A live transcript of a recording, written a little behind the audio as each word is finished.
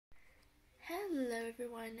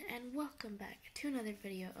everyone, and welcome back to another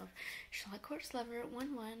video of Sherlock Holmes Lover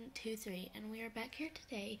 1123, and we are back here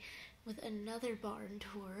today with another barn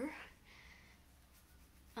tour.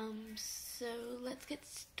 So let's get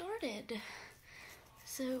started.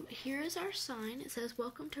 So here is our sign. It says,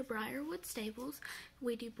 "Welcome to Briarwood Stables.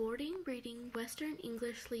 We do boarding, breeding, Western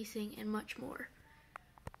English leasing, and much more.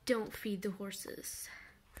 Don't feed the horses."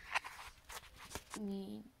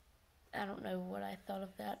 I don't know what I thought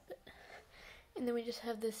of that, but... And then we just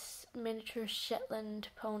have this miniature Shetland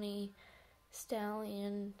pony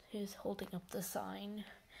stallion who's holding up the sign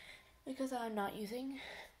because I'm not using,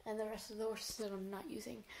 and the rest of the horses that I'm not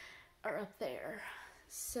using are up there.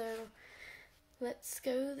 So let's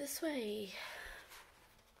go this way.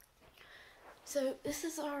 So this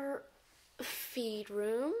is our feed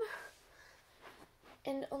room,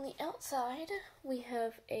 and on the outside we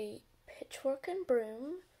have a pitchfork and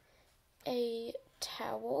broom, a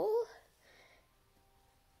towel,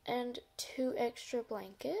 and 2 extra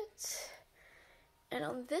blankets. And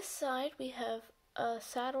on this side we have a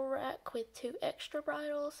saddle rack with 2 extra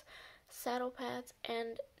bridles, saddle pads,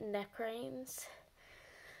 and neck reins.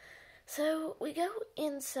 So we go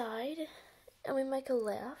inside and we make a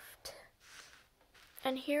left,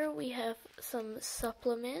 and here we have some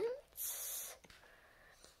supplements.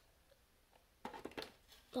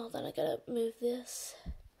 Hold on, I gotta move this.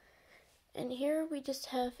 And here we just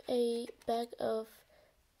have a bag of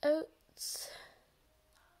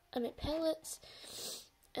pellets,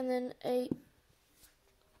 and then a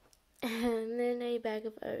bag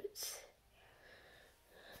of oats.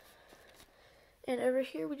 And over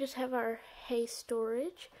here we just have our hay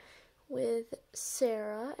storage with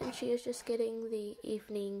Sarah, and she is just getting the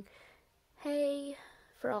evening hay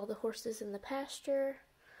for all the horses in the pasture.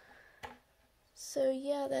 So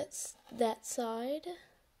yeah, that's that side.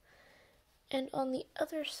 And on the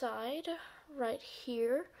other side, right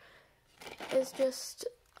here, is just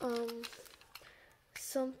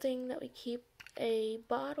something that we keep a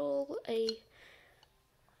bottle,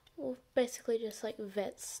 well, basically just like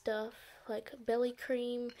vet stuff, like belly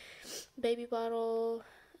cream, baby bottle,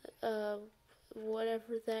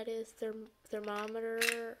 whatever that is,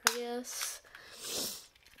 thermometer, I guess.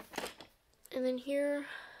 And then here,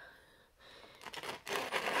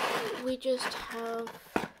 we just have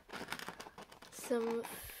some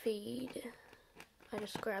feed. I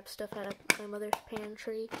just grabbed stuff out of my mother's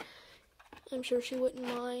pantry. I'm sure she wouldn't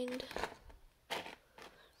mind.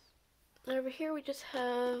 And over here we just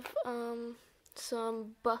have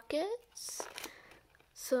some buckets,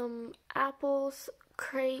 some apples,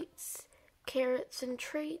 crates, carrots, and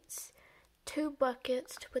treats, 2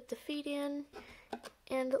 buckets to put the feed in,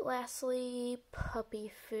 and lastly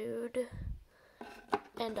puppy food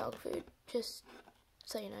and dog food, just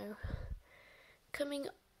so you know. Coming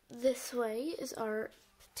this way is our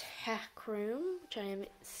tack room, which I am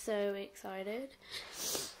so excited.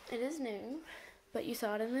 It is new, but you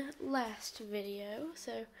saw it in the last video.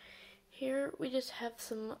 So here we just have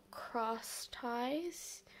some cross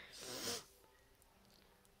ties,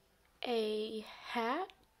 a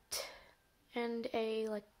hat, and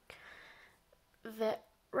a vet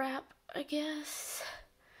wrap, I guess.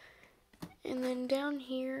 And then down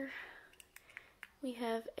here we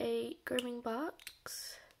have a grooming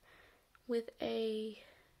box with a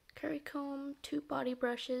curry comb, 2 body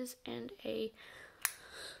brushes, and a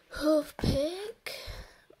hoof pick.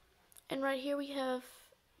 And right here we have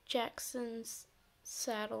Jackson's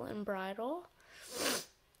saddle and bridle.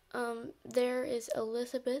 There is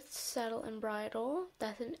Elizabeth's saddle and bridle.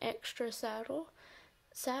 That's an extra saddle.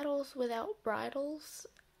 Saddles without bridles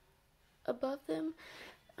above them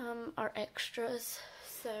are extras.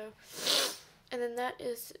 So, and then that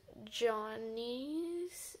is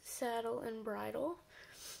Johnny's saddle and bridle.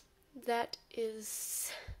 That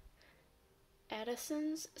is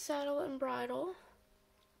Addison's saddle and bridle.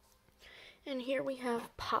 And here we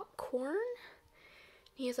have Popcorn.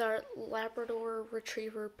 He is our Labrador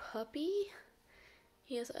Retriever puppy.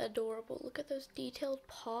 He is adorable. Look at those detailed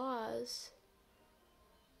paws.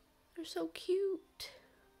 They're so cute.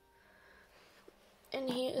 And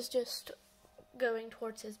he is just going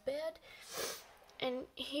towards his bed. And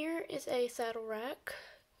here is a saddle rack.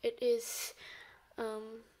 It is,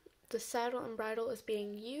 the saddle and bridle is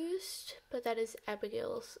being used, but that is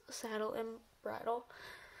Abigail's saddle and bridle.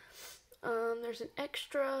 There's an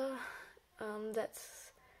extra,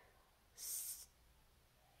 that's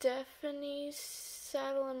Stephanie's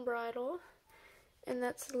saddle and bridle, and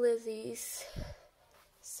that's Lizzie's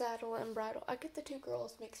saddle and bridle. I get the 2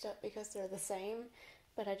 girls mixed up because they're the same,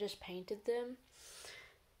 but I just painted them.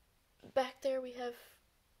 Back there we have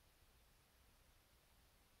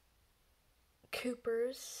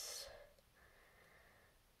Cooper's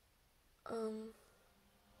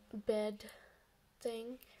bed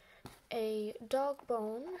thing, a dog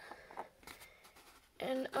bone,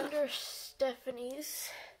 and under Stephanie's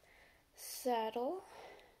saddle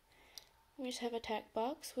we just have a tack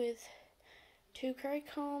box with 2 curry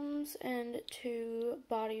combs and 2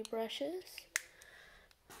 body brushes.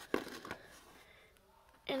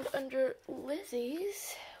 And under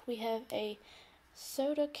Lizzie's we have a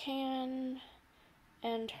soda can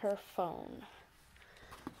and her phone.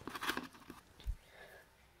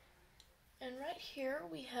 And right here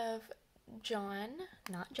we have John,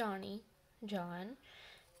 not Johnny, John,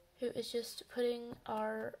 who is just putting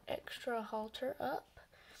our extra halter up.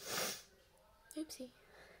 Oopsie.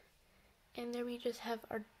 And there we just have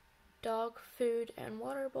our dog food and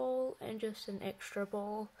water bowl and just an extra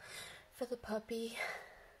bowl for the puppy.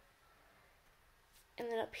 And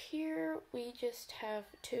then up here we just have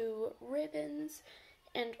 2 ribbons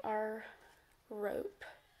and our rope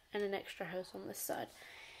and an extra hose on this side.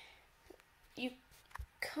 You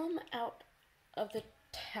come out of the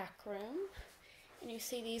tack room and you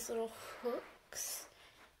see these little hooks,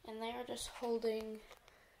 and they are just holding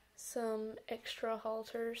some extra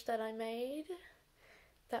halters that I made.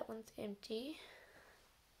 That one's empty.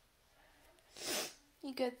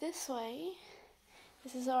 You go this way.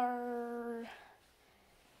 This is our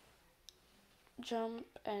jump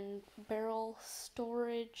and barrel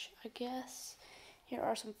storage, I guess. Here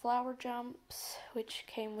are some flower jumps, which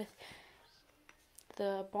came with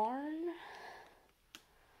the barn,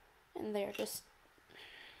 and they're just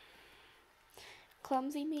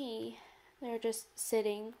clumsy me. They're just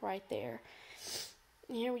sitting right there.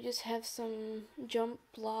 And here we just have some jump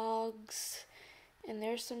logs, and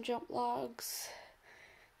there's some jump logs,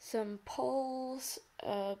 some poles,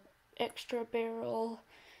 extra barrel,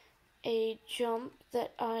 a jump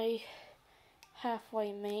that I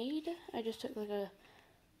halfway made. I just took like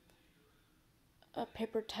a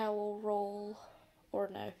paper towel roll, or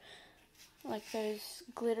no, like those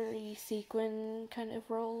glittery sequin kind of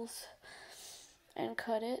rolls, and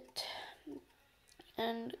cut it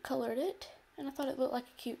and colored it, and I thought it looked like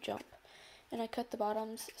a cute jump. And I cut the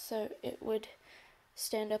bottoms so it would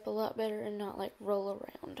stand up a lot better and not like roll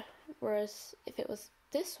around, whereas if it was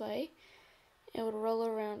this way it would roll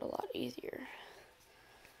around a lot easier.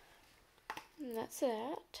 And that's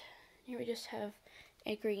that. Here we just have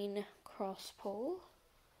a green cross pole,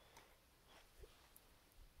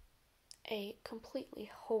 a completely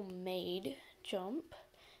homemade jump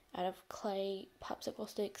out of clay, popsicle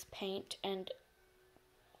sticks, paint, and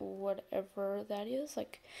whatever that is,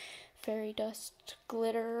 like fairy dust,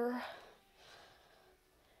 glitter.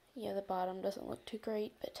 Yeah, the bottom doesn't look too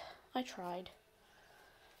great, but I tried.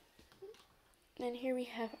 And here we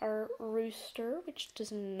have our rooster, which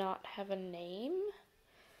does not have a name.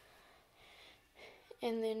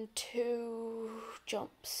 And then 2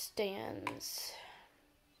 jump stands.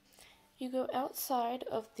 You go outside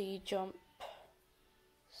of the jump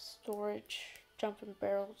and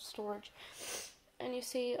barrel storage, and you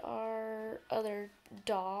see our other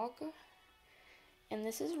dog. And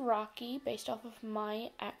this is Rocky, based off of my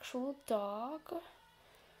actual dog.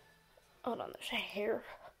 Hold on, there's a hair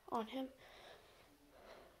on him.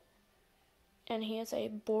 And he is a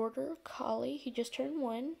border collie. He just turned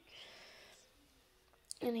 1.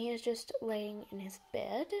 And he is just laying in his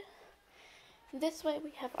bed. This way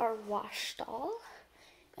we have our wash stall.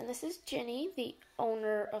 And this is Jenny, the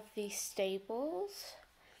owner of the stables.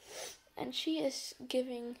 And she is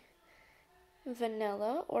giving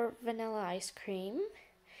Vanilla, or vanilla ice cream,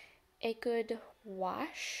 a good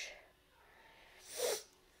wash.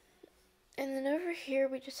 And then over here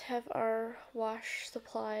we just have our wash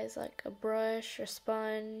supplies, like a brush, a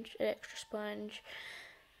sponge, an extra sponge,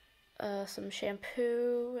 some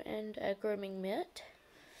shampoo, and a grooming mitt.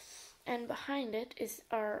 And behind it is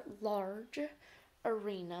our large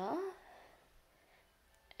arena.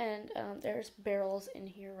 And there's barrels in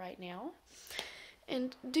here right now.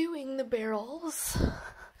 And doing the barrels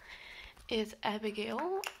is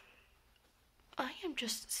Abigail. I am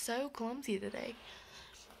just so clumsy today.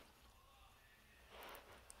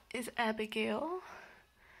 Is Abigail,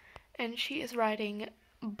 and she is riding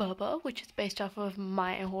Bubba, which is based off of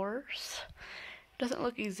my horse. Doesn't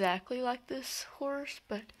look exactly like this horse,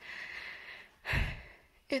 but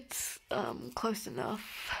it's close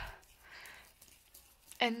enough.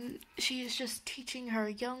 And she is just teaching her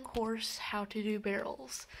young horse how to do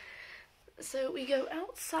barrels. So we go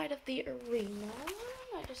outside of the arena.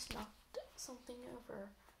 I just knocked something over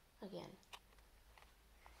again.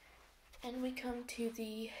 And we come to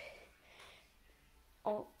the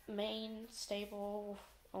main stable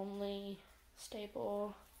only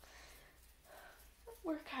stable.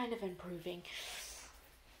 We're kind of improving.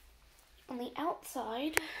 On the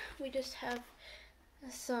outside, we just have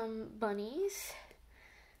some bunnies.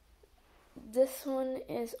 This one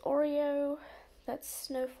is Oreo, that's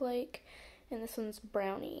Snowflake, and this one's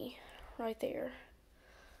Brownie right there.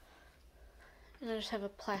 And I just have a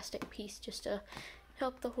plastic piece just to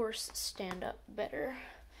help the horse stand up better.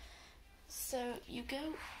 So you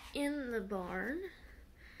go in the barn,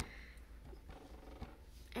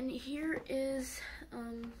 and here is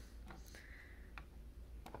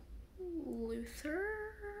Luther,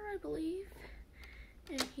 I believe,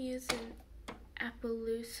 and he is an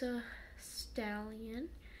Appaloosa stallion.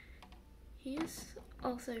 He is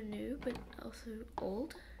also new, but also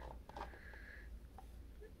old.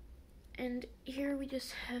 And here we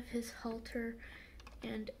just have his halter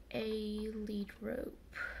and a lead rope.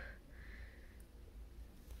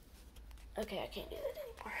 Okay, I can't do that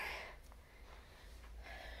anymore.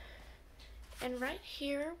 And right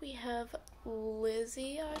here we have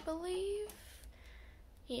Lizzie, I believe.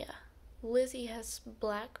 Yeah, Lizzie has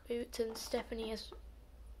black boots and Stephanie has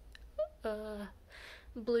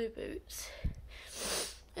blue boots.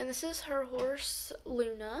 And this is her horse,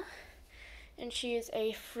 Luna, and she is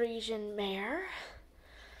a Frisian mare.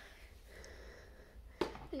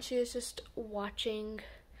 And she is just watching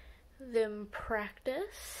them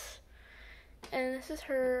practice. And this is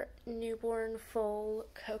her newborn foal,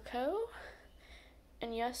 Coco.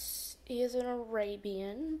 And yes, he is an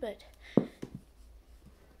Arabian, but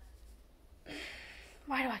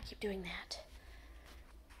why do I keep doing that?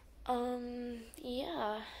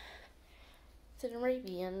 Yeah. It's an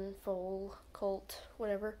Arabian foal, colt,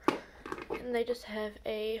 whatever. And they just have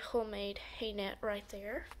a homemade hay net right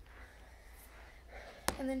there.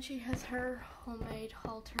 And then she has her homemade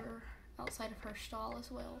halter outside of her stall as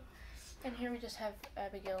well. And here we just have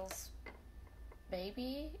Abigail's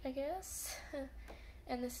baby, I guess.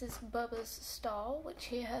 And this is Bubba's stall, which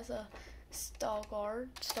he has a stall guard,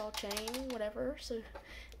 stall chain, whatever. So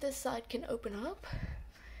this side can open up.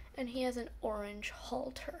 And he has an orange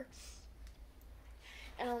halter.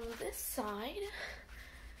 And on this side,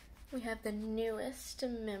 we have the newest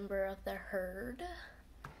member of the herd.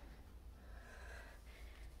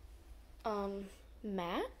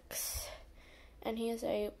 Max. And he is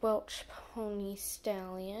a Welsh pony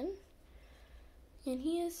stallion. And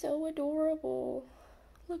he is so adorable.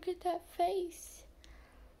 Look at that face.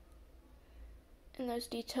 And those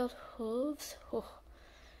detailed hooves. Oh,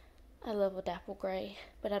 I love a dapple gray,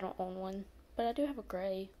 but I don't own one. But I do have a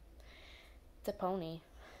gray. It's a pony.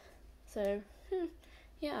 So,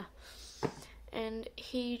 yeah. And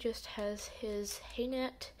he just has his hay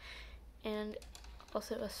net and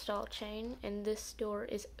also a stall chain. And this door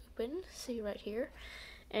is open. See right here.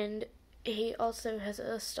 And he also has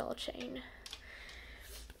a stall chain.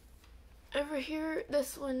 Over here,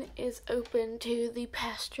 this one is open to the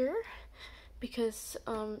pasture because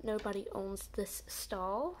nobody owns this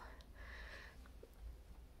stall.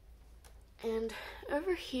 And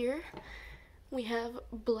over here, we have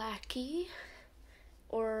Blackie,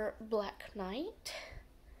 or Black Knight.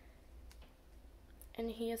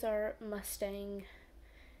 And he is our Mustang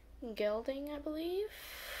gelding, I believe.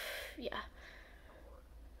 Yeah.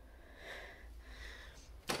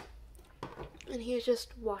 And he is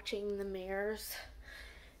just watching the mares.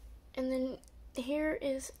 And then here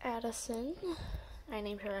is Addison. I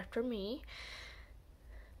named her after me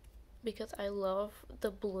because I love the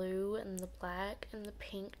blue and the black and the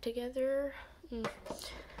pink together.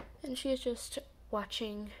 And she is just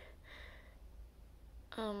watching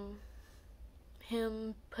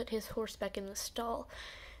him put his horse back in the stall.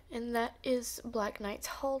 And that is Black Knight's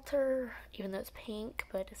halter, even though it's pink,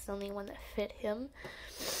 but it's the only one that fit him.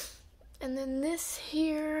 And then this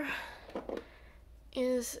here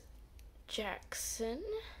is Jackson,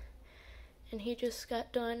 and he just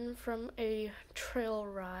got done from a trail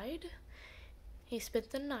ride. He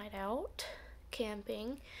spent the night out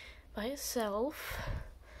camping by himself.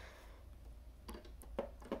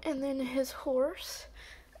 And then his horse,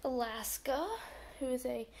 Alaska, who is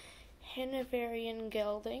a Hanoverian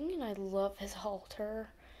gelding, and I love his halter.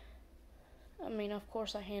 I mean, of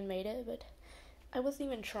course I handmade it, but I wasn't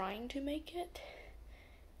even trying to make it.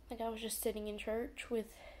 Like, I was just sitting in church with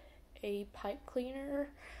a pipe cleaner,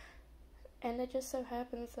 and it just so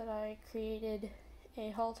happens that I created a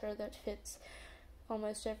halter that fits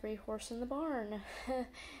almost every horse in the barn.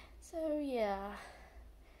 So yeah,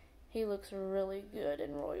 he looks really good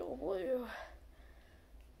in royal blue.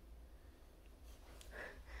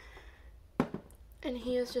 And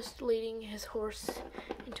he is just leading his horse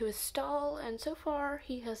into his stall, and so far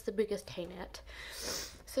he has the biggest hay net.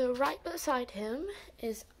 So right beside him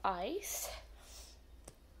is Ice,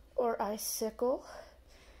 or Icicle.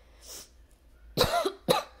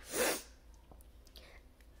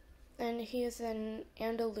 And he is an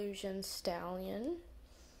Andalusian stallion,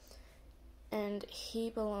 and he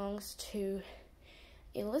belongs to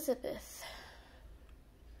Elizabeth.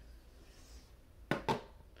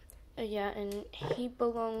 Yeah, and he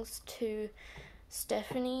belongs to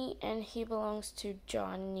Stephanie, and he belongs to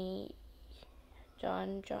Johnny.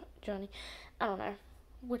 Johnny. I don't know.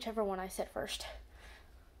 Whichever one I said first.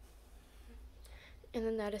 And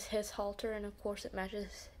then that is his halter, and of course it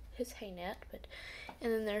matches his hay net.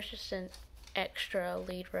 And then there's just an extra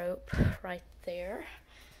lead rope right there.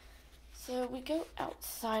 So we go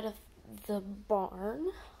outside of the barn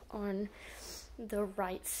on the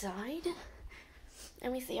right side,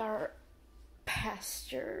 and we see our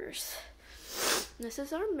pastures. This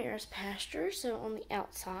is our mare's pasture, so on the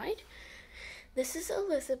outside. This is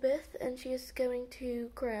Elizabeth, and she is going to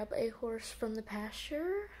grab a horse from the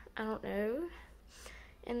pasture. I don't know.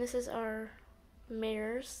 And this is our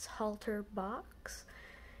mare's halter box,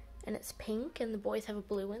 and it's pink, and the boys have a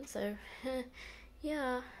blue one, so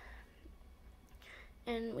yeah.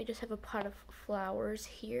 And we just have a pot of flowers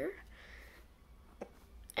here.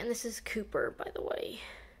 And this is Cooper, by the way.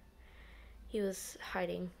 He was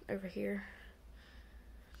hiding over here.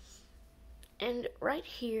 And right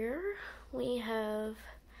here we have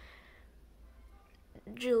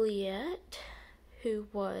Juliet, who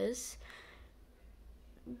was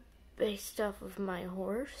based off of my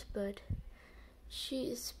horse, but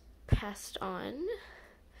she's passed on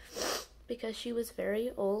because she was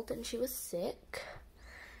very old and she was sick.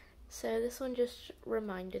 So this one just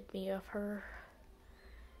reminded me of her.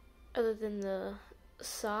 Other than the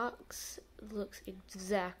socks, it looks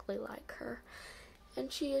exactly like her.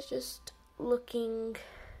 And she is just looking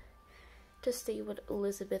to see what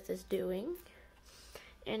Elizabeth is doing.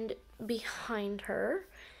 And behind her,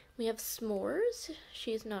 we have S'mores.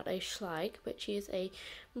 She is not a Schleich, but she is a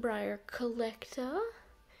Breyer Collecta.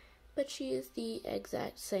 But she is the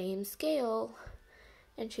exact same scale.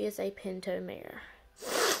 And she is a Pinto mare.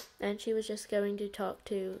 And she was just going to talk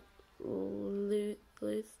to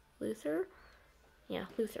Luther? Yeah,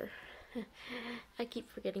 Luther. I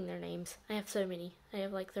keep forgetting their names. I have so many. I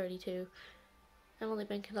have like 32. I've only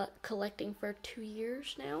been collecting for 2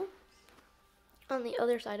 years now. On the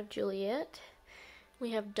other side of Juliet,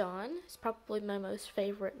 we have Dawn. It's probably my most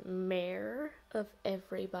favorite mare of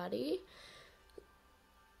everybody.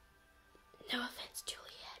 No offense,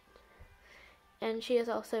 Juliet. And she is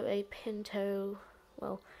also a Pinto,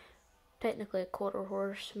 well, technically a quarter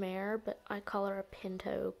horse mare, but I call her a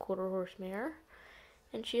Pinto quarter horse mare.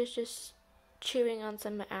 And she is just chewing on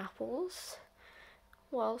some apples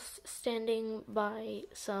whilst standing by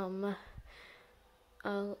some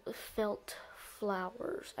felt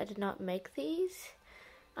flowers. I did not make these.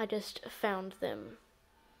 I just found them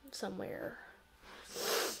somewhere.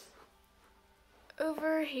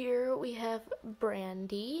 Over here we have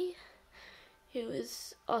Brandy, who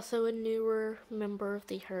is also a newer member of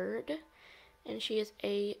the herd. And she is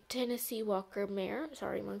a Tennessee Walker mare.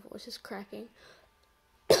 Sorry, my voice is cracking.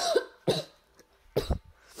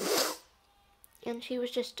 And she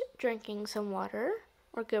was just drinking some water,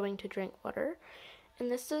 or going to drink water.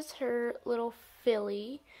 And this is her little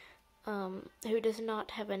filly, who does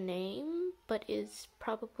not have a name, but is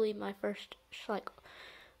probably my first Schleich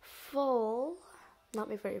foal. Not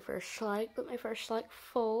my very first Schleich, but my first Schleich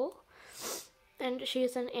foal. And she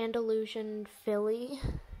is an Andalusian filly.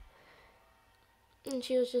 And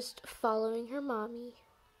she was just following her mommy.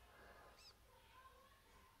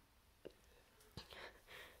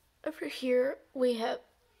 Over here we have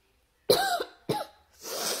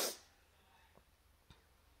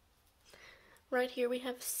right here we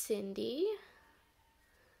have Cindy.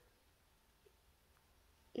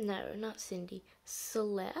 No, not Cindy.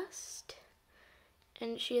 Celeste.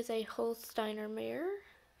 And she is a Holsteiner mare.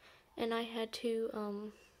 And I had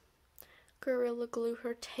to Gorilla Glue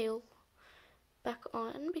her tail back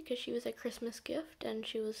on because she was a Christmas gift and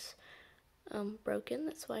she was broken.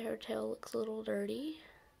 That's why her tail looks a little dirty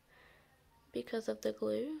because of the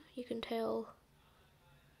glue. You can tell.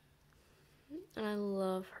 And I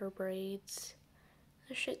love her braids.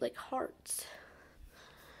 They're shaped like hearts.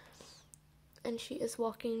 And she is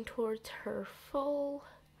walking towards her foal.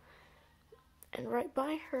 And right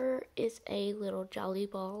by her is a little Jolly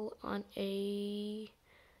Ball on a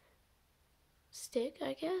stick,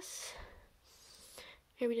 I guess.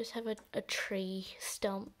 Here we just have a tree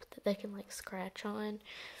stump that they can like scratch on.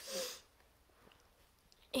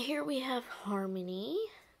 Here we have Harmony,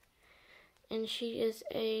 and she is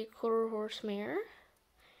a quarter horse mare.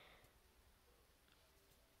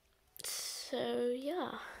 So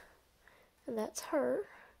yeah, that's her.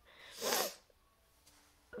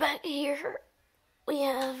 Back here we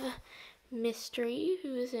have Mystery,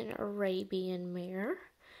 who is an Arabian mare,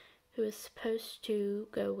 who is supposed to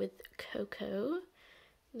go with Coco,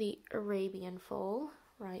 the Arabian foal,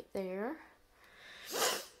 right there.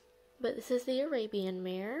 But this is the Arabian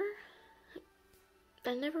mare.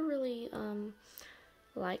 I never really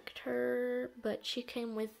liked her, but she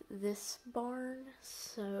came with this barn,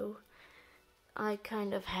 so I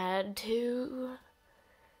kind of had to,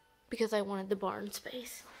 because I wanted the barn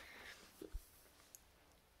space.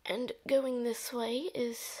 And going this way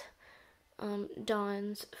is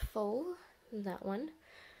Don's foal, that one,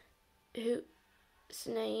 whose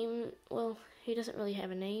name, well, he doesn't really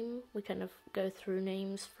have a name. We kind of go through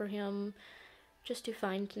names for him just to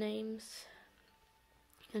find names.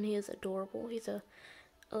 And he is adorable. He's a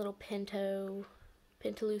little Pintalusa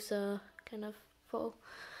kind of foal.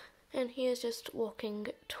 And he is just walking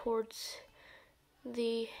towards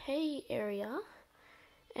the hay area.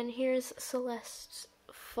 And here's Celeste's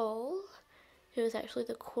foal, who is actually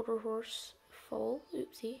the quarter horse foal.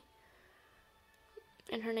 Oopsie.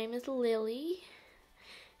 And her name is Lily.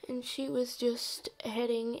 And she was just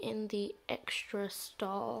heading in the extra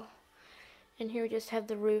stall. And here we just have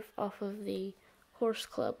the roof off of the Horse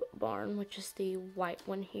Club barn, which is the white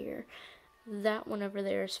one here. That one over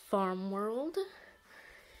there is Farm World.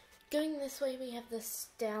 Going this way we have the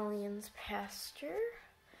Stallions pasture.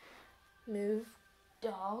 Move,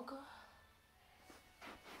 dog.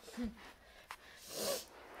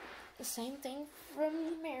 The same thing from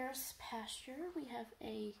the mare's pasture. We have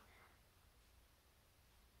a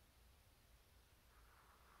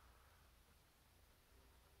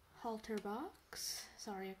halter box.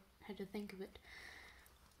 Sorry, I had to think of it.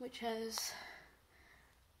 Which has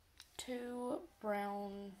 2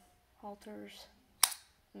 brown halters.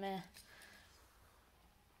 Meh.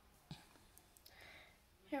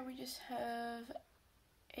 Here we just have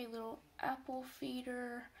a little apple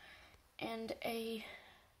feeder and a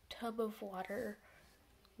tub of water.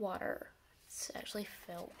 It's actually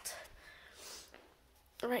felt.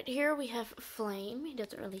 Right here we have Flame. He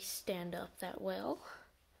doesn't really stand up that well.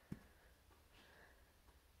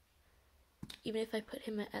 Even if I put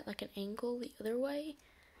him at like an angle the other way,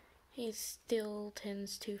 he still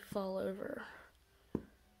tends to fall over.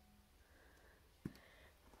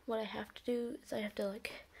 What I have to do is I have to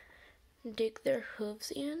like dig their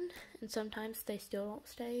hooves in, and sometimes they still don't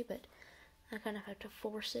stay, but I kind of have to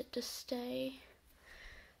force it to stay.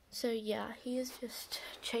 So yeah, he is just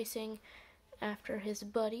chasing after his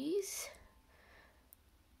buddies.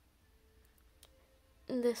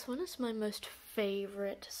 This one is my most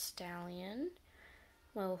favorite stallion.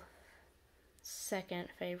 Well, second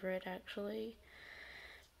favorite actually.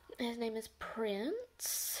 His name is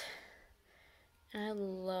Prince. And I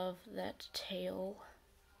love that tail.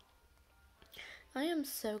 I am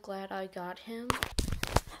so glad I got him.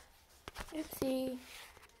 Oopsie.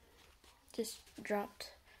 Just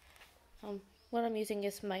dropped. What I'm using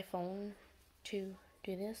is my phone to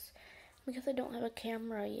do this because I don't have a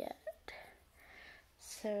camera yet.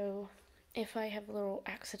 So if I have a little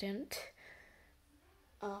accident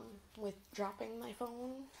with dropping my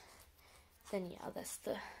phone, then yeah, that's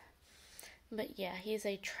the... But yeah, he's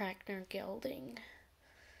a Trakehner gelding,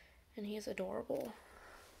 and he's adorable.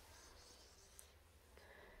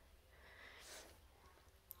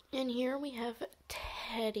 And here we have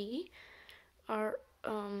Teddy, our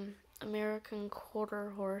American quarter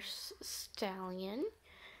horse stallion.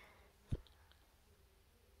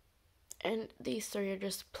 And these 3 are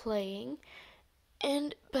just playing.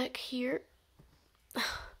 And back here,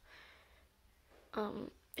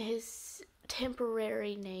 his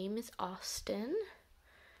temporary name is Austin.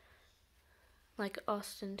 Like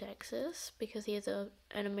Austin, Texas, because he is an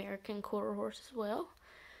American quarter horse as well.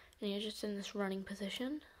 And he's just in this running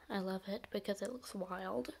position. I love it because it looks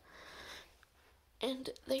wild.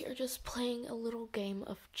 And they are just playing a little game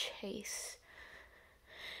of chase.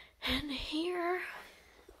 And here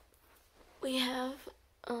we have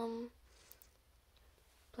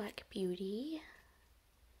Black Beauty.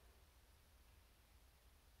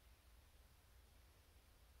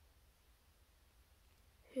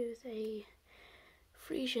 Who's a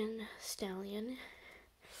Frisian stallion. And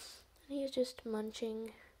he is just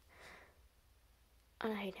munching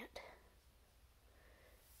on a hay net.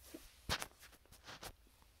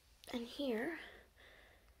 And here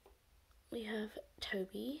we have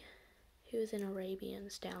Toby, who is an Arabian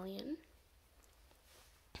stallion.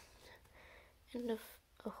 And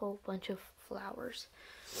a whole bunch of flowers.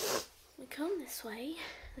 We come this way.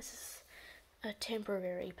 This is a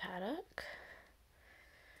temporary paddock.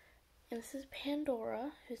 And this is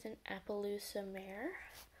Pandora, who's an Appaloosa mare.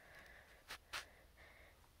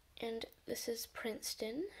 And this is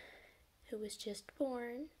Princeton, who was just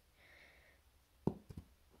born.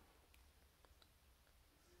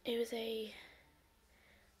 It was a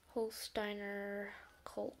Holsteiner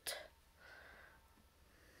colt.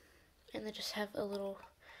 And they just have a little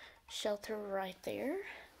shelter right there.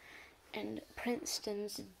 And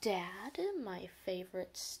Princeton's dad, my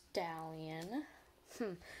favorite stallion.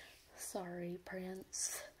 Sorry,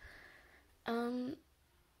 Prince.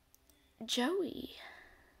 Joey.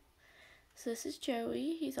 So this is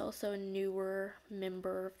Joey. He's also a newer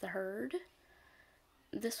member of the herd.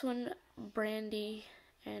 This one, Brandy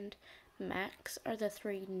and Max are the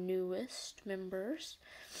 3 newest members.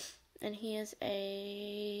 And he is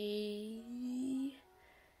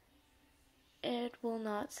it will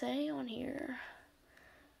not say on here.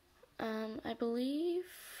 I believe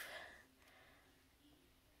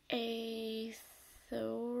a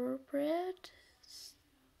thoroughbred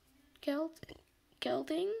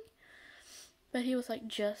gelding, but he was like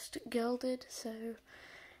just gelded, so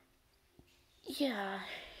yeah,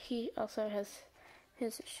 he also has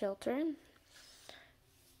his shelter,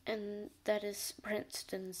 and that is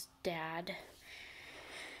Princeton's dad.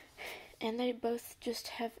 And they both just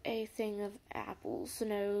have a thing of apples,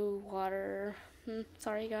 no water.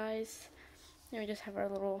 Sorry, guys. And we just have our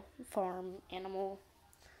little farm animal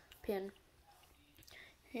pen.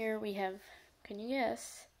 Here we have, can you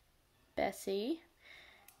guess, Bessie,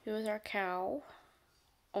 who is our cow,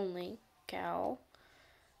 only cow.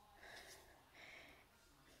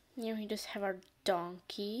 Here we just have our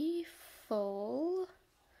donkey, Foal,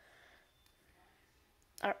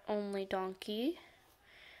 our only donkey.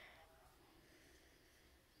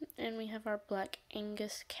 And we have our Black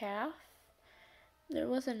Angus calf. There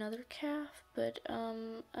was another calf, but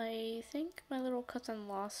I think my little cousin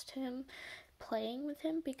lost him playing with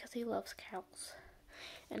him because he loves cows.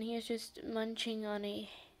 And he is just munching on a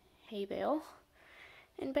hay bale.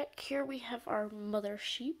 And back here we have our mother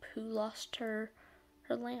sheep who lost her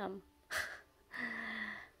lamb.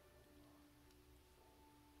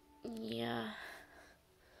 Yeah.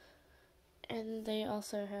 And they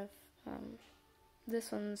also have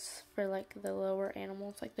this one's for like the lower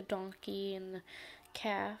animals, like the donkey and the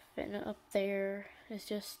calf, and up there is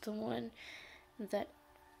just the one that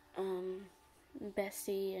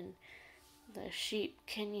Bessie and the sheep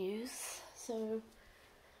can use. So,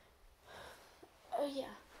 oh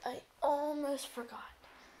yeah, I almost forgot.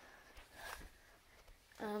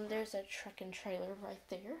 There's a truck and trailer right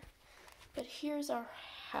there. But here's our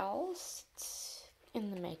house. It's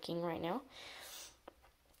in the making right now.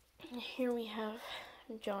 Here we have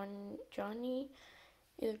Johnny,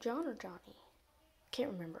 either John or Johnny,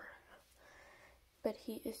 can't remember, but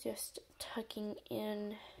he is just tucking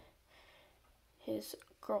in his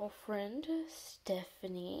girlfriend,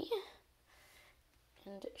 Stephanie,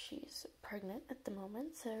 and she's pregnant at the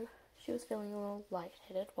moment, so she was feeling a little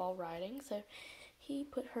lightheaded while riding, so he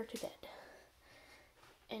put her to bed.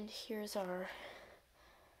 And here's our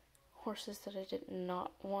horses that I did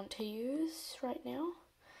not want to use right now.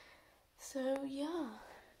 So yeah,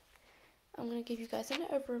 I'm going to give you guys an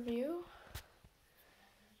overview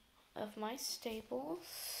of my stables.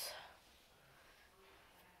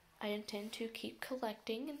 I intend to keep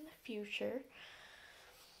collecting in the future.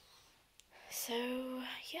 So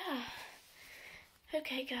yeah,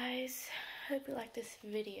 okay guys, hope you liked this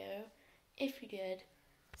video. If you did,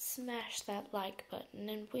 smash that like button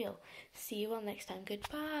and we'll see you all next time.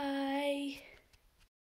 Goodbye!